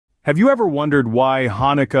Have you ever wondered why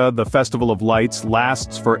Hanukkah, the festival of lights,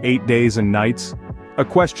 lasts for 8 days and nights? A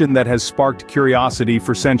question that has sparked curiosity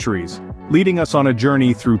for centuries, leading us on a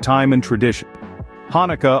journey through time and tradition.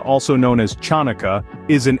 Hanukkah, also known as Chanukah,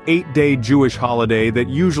 is an 8-day Jewish holiday that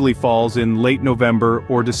usually falls in late November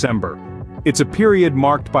or December. It's a period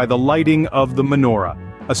marked by the lighting of the menorah,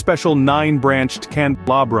 a special 9-branched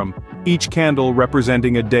candelabrum, each candle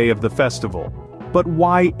representing a day of the festival. But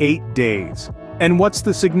why 8 days? And what's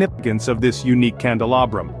the significance of this unique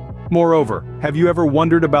candelabrum? Moreover, have you ever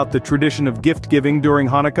wondered about the tradition of gift-giving during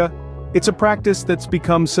Hanukkah? It's a practice that's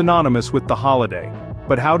become synonymous with the holiday.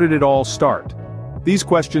 But how did it all start? These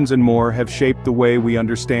questions and more have shaped the way we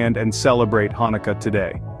understand and celebrate Hanukkah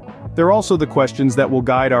today. They're also the questions that will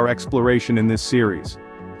guide our exploration in this series.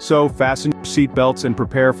 So fasten your seatbelts and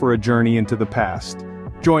prepare for a journey into the past.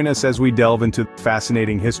 Join us as we delve into the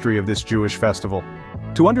fascinating history of this Jewish festival.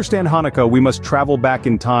 To understand Hanukkah, we must travel back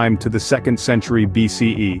in time to the 2nd century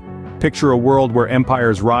BCE. Picture a world where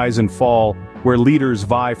empires rise and fall, where leaders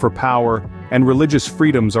vie for power, and religious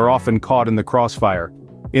freedoms are often caught in the crossfire.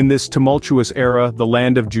 In this tumultuous era, the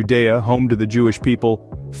land of Judea, home to the Jewish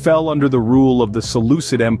people, fell under the rule of the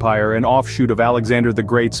Seleucid Empire, an offshoot of Alexander the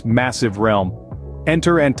Great's massive realm.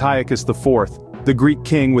 Enter Antiochus IV, the Greek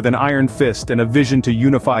king with an iron fist and a vision to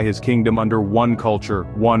unify his kingdom under one culture,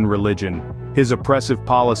 one religion. His oppressive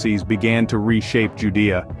policies began to reshape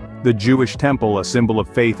Judea. The Jewish temple, a symbol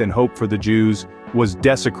of faith and hope for the Jews, was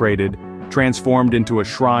desecrated, transformed into a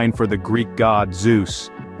shrine for the Greek god Zeus.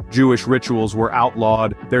 Jewish rituals were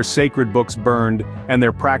outlawed, their sacred books burned, and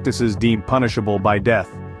their practices deemed punishable by death.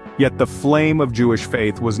 Yet the flame of Jewish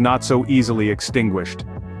faith was not so easily extinguished.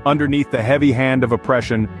 Underneath the heavy hand of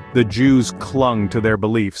oppression, the Jews clung to their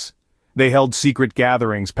beliefs. They held secret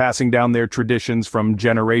gatherings, passing down their traditions from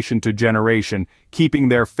generation to generation, keeping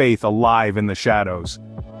their faith alive in the shadows.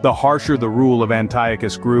 The harsher the rule of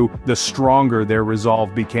Antiochus grew, the stronger their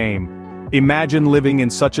resolve became. Imagine living in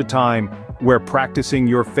such a time where practicing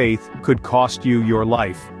your faith could cost you your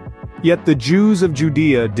life. Yet the Jews of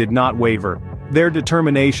Judea did not waver. Their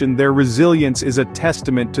determination, their resilience is a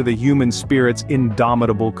testament to the human spirit's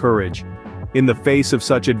indomitable courage. In the face of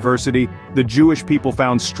such adversity, the Jewish people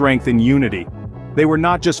found strength in unity. They were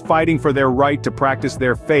not just fighting for their right to practice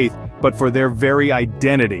their faith, but for their very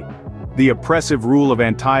identity. The oppressive rule of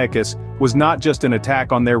Antiochus was not just an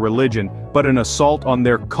attack on their religion, but an assault on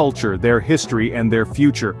their culture, their history, and their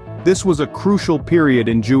future. This was a crucial period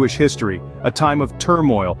in Jewish history, a time of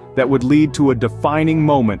turmoil that would lead to a defining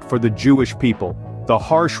moment for the Jewish people. The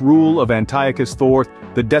harsh rule of Antiochus IV,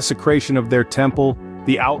 the desecration of their temple,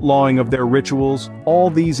 the outlawing of their rituals, all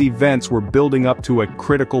these events were building up to a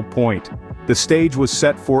critical point. The stage was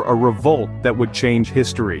set for a revolt that would change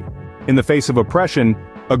history. In the face of oppression,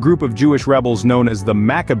 a group of Jewish rebels known as the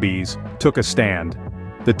Maccabees took a stand.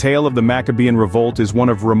 The tale of the Maccabean revolt is one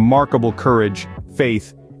of remarkable courage,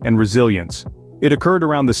 faith, and resilience. It occurred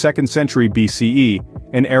around the 2nd century BCE,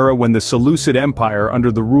 an era when the Seleucid Empire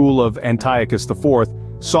under the rule of Antiochus IV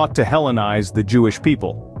sought to Hellenize the Jewish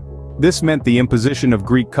people. This meant the imposition of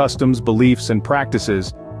Greek customs, beliefs, and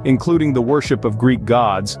practices, including the worship of Greek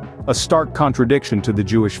gods, a stark contradiction to the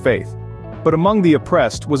Jewish faith. But among the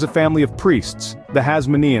oppressed was a family of priests, the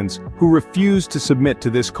Hasmoneans, who refused to submit to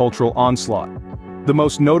this cultural onslaught. The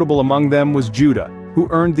most notable among them was Judah, who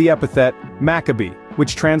earned the epithet Maccabee,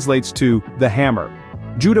 which translates to the hammer.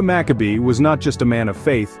 Judah Maccabee was not just a man of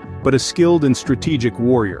faith, but a skilled and strategic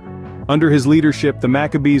warrior. Under his leadership, the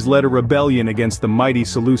Maccabees led a rebellion against the mighty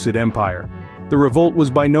Seleucid Empire. The revolt was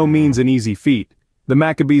by no means an easy feat. The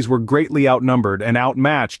Maccabees were greatly outnumbered and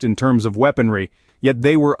outmatched in terms of weaponry, yet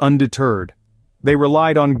they were undeterred. They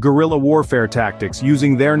relied on guerrilla warfare tactics,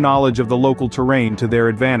 using their knowledge of the local terrain to their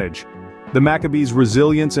advantage. The Maccabees'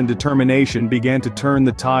 resilience and determination began to turn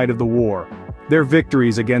the tide of the war. Their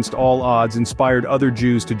victories against all odds inspired other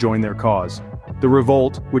Jews to join their cause. The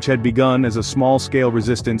revolt, which had begun as a small-scale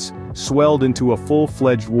resistance, swelled into a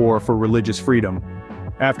full-fledged war for religious freedom.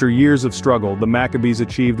 After years of struggle, the Maccabees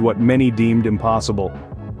achieved what many deemed impossible.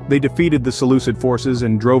 They defeated the Seleucid forces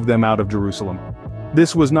and drove them out of Jerusalem.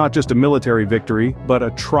 This was not just a military victory, but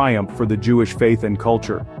a triumph for the Jewish faith and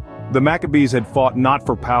culture. The Maccabees had fought not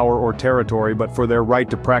for power or territory, but for their right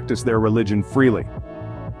to practice their religion freely.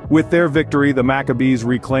 With their victory, the Maccabees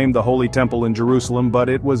reclaimed the Holy Temple in Jerusalem, but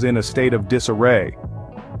it was in a state of disarray.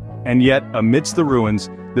 And yet, amidst the ruins,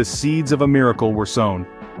 the seeds of a miracle were sown.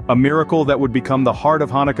 A miracle that would become the heart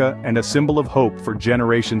of Hanukkah and a symbol of hope for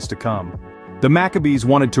generations to come. The Maccabees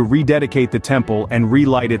wanted to rededicate the temple and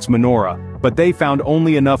relight its menorah, but they found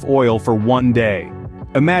only enough oil for one day.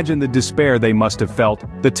 Imagine the despair they must have felt.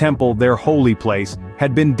 The temple, their holy place,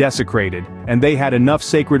 had been desecrated, and they had enough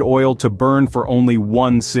sacred oil to burn for only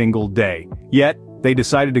one single day. Yet, they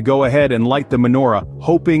decided to go ahead and light the menorah,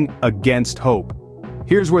 hoping against hope.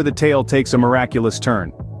 Here's where the tale takes a miraculous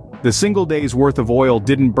turn. The single day's worth of oil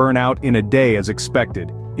didn't burn out in a day as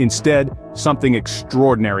expected. Instead, something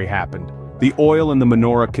extraordinary happened. The oil in the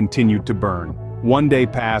menorah continued to burn. One day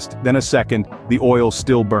passed, then a second, the oil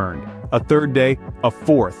still burned. A third day, a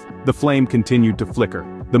fourth, the flame continued to flicker.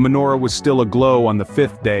 The menorah was still aglow on the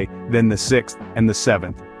fifth day, then the sixth and the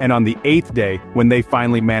seventh. And on the eighth day, when they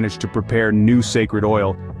finally managed to prepare new sacred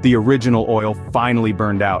oil, the original oil finally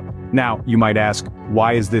burned out. Now, you might ask,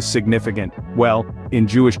 why is this significant? Well, in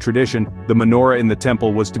Jewish tradition, the menorah in the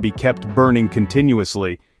temple was to be kept burning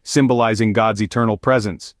continuously, symbolizing God's eternal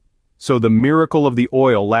presence. So the miracle of the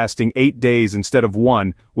oil lasting 8 days instead of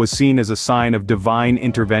one was seen as a sign of divine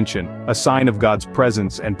intervention, a sign of God's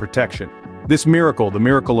presence and protection. This miracle, the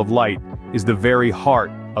miracle of light, is the very heart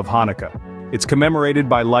of Hanukkah. It's commemorated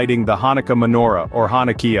by lighting the Hanukkah menorah, or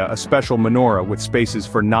Hanukkah, a special menorah with spaces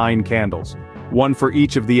for 9 candles. One for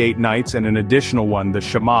each of the 8 nights and an additional one, the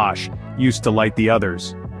shamash, used to light the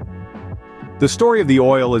others. The story of the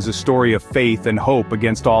oil is a story of faith and hope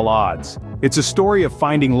against all odds. It's a story of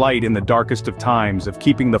finding light in the darkest of times, of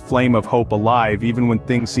keeping the flame of hope alive even when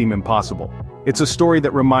things seem impossible. It's a story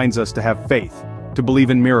that reminds us to have faith, to believe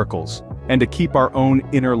in miracles, and to keep our own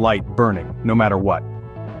inner light burning, no matter what.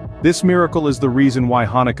 This miracle is the reason why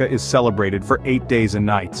Hanukkah is celebrated for 8 days and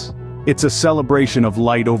nights. It's a celebration of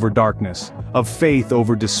light over darkness, of faith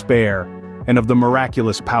over despair, and of the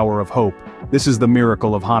miraculous power of hope. This is the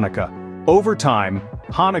miracle of Hanukkah. Over time,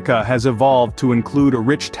 Hanukkah has evolved to include a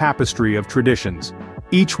rich tapestry of traditions.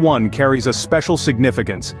 Each one carries a special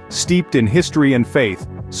significance, steeped in history and faith,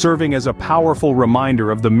 serving as a powerful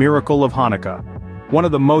reminder of the miracle of Hanukkah. One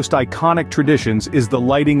of the most iconic traditions is the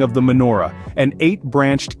lighting of the menorah, an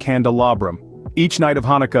 8-branched candelabrum. Each night of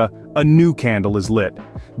Hanukkah, a new candle is lit.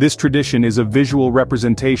 This tradition is a visual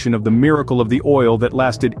representation of the miracle of the oil that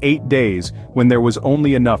lasted 8 days when there was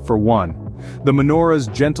only enough for one. The menorah's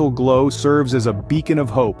gentle glow serves as a beacon of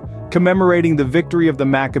hope, commemorating the victory of the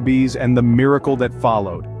Maccabees and the miracle that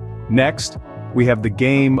followed. Next, we have the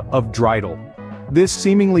game of dreidel. This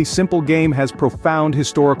seemingly simple game has profound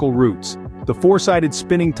historical roots. The 4-sided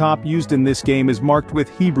spinning top used in this game is marked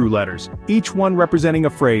with Hebrew letters, each one representing a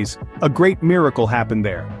phrase. A great miracle happened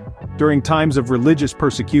there. During times of religious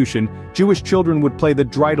persecution, Jewish children would play the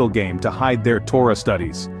dreidel game to hide their Torah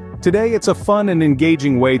studies. Today it's a fun and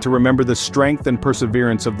engaging way to remember the strength and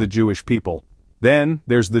perseverance of the Jewish people. Then,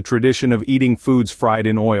 there's the tradition of eating foods fried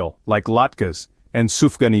in oil, like latkes and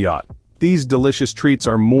sufganiyot. These delicious treats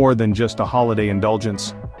are more than just a holiday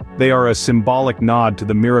indulgence. They are a symbolic nod to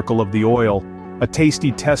the miracle of the oil, a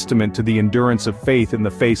tasty testament to the endurance of faith in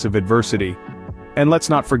the face of adversity. And let's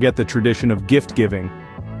not forget the tradition of gift-giving.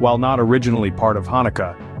 While not originally part of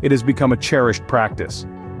Hanukkah, it has become a cherished practice.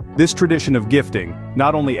 This tradition of gifting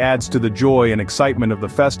not only adds to the joy and excitement of the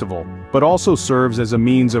festival, but also serves as a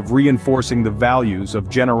means of reinforcing the values of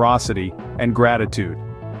generosity and gratitude.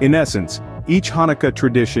 In essence, each Hanukkah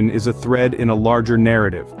tradition is a thread in a larger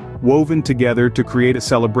narrative, woven together to create a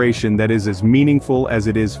celebration that is as meaningful as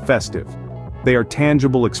it is festive. They are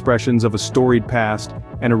tangible expressions of a storied past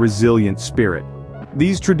and a resilient spirit.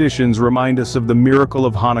 These traditions remind us of the miracle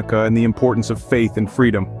of Hanukkah and the importance of faith and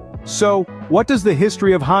freedom. So, what does the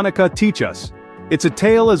history of Hanukkah teach us? It's a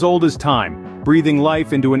tale as old as time, breathing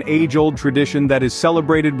life into an age-old tradition that is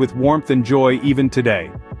celebrated with warmth and joy even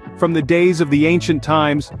today. From the days of the ancient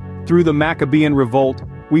times, through the Maccabean revolt,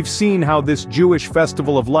 we've seen how this Jewish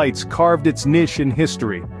festival of lights carved its niche in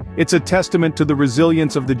history. It's a testament to the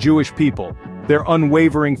resilience of the Jewish people, their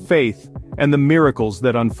unwavering faith, and the miracles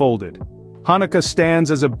that unfolded. Hanukkah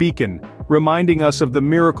stands as a beacon, reminding us of the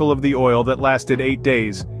miracle of the oil that lasted 8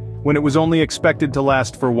 days, when it was only expected to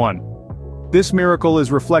last for one. This miracle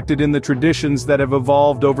is reflected in the traditions that have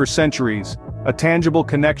evolved over centuries, a tangible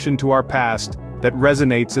connection to our past that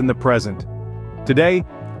resonates in the present. Today,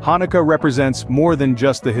 Hanukkah represents more than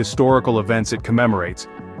just the historical events it commemorates.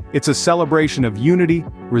 It's a celebration of unity,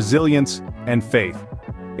 resilience, and faith.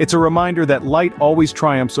 It's a reminder that light always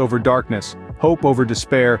triumphs over darkness, hope over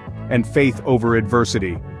despair, and faith over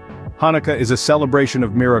adversity. Hanukkah is a celebration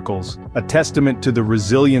of miracles, a testament to the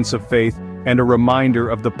resilience of faith, and a reminder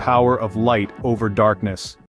of the power of light over darkness.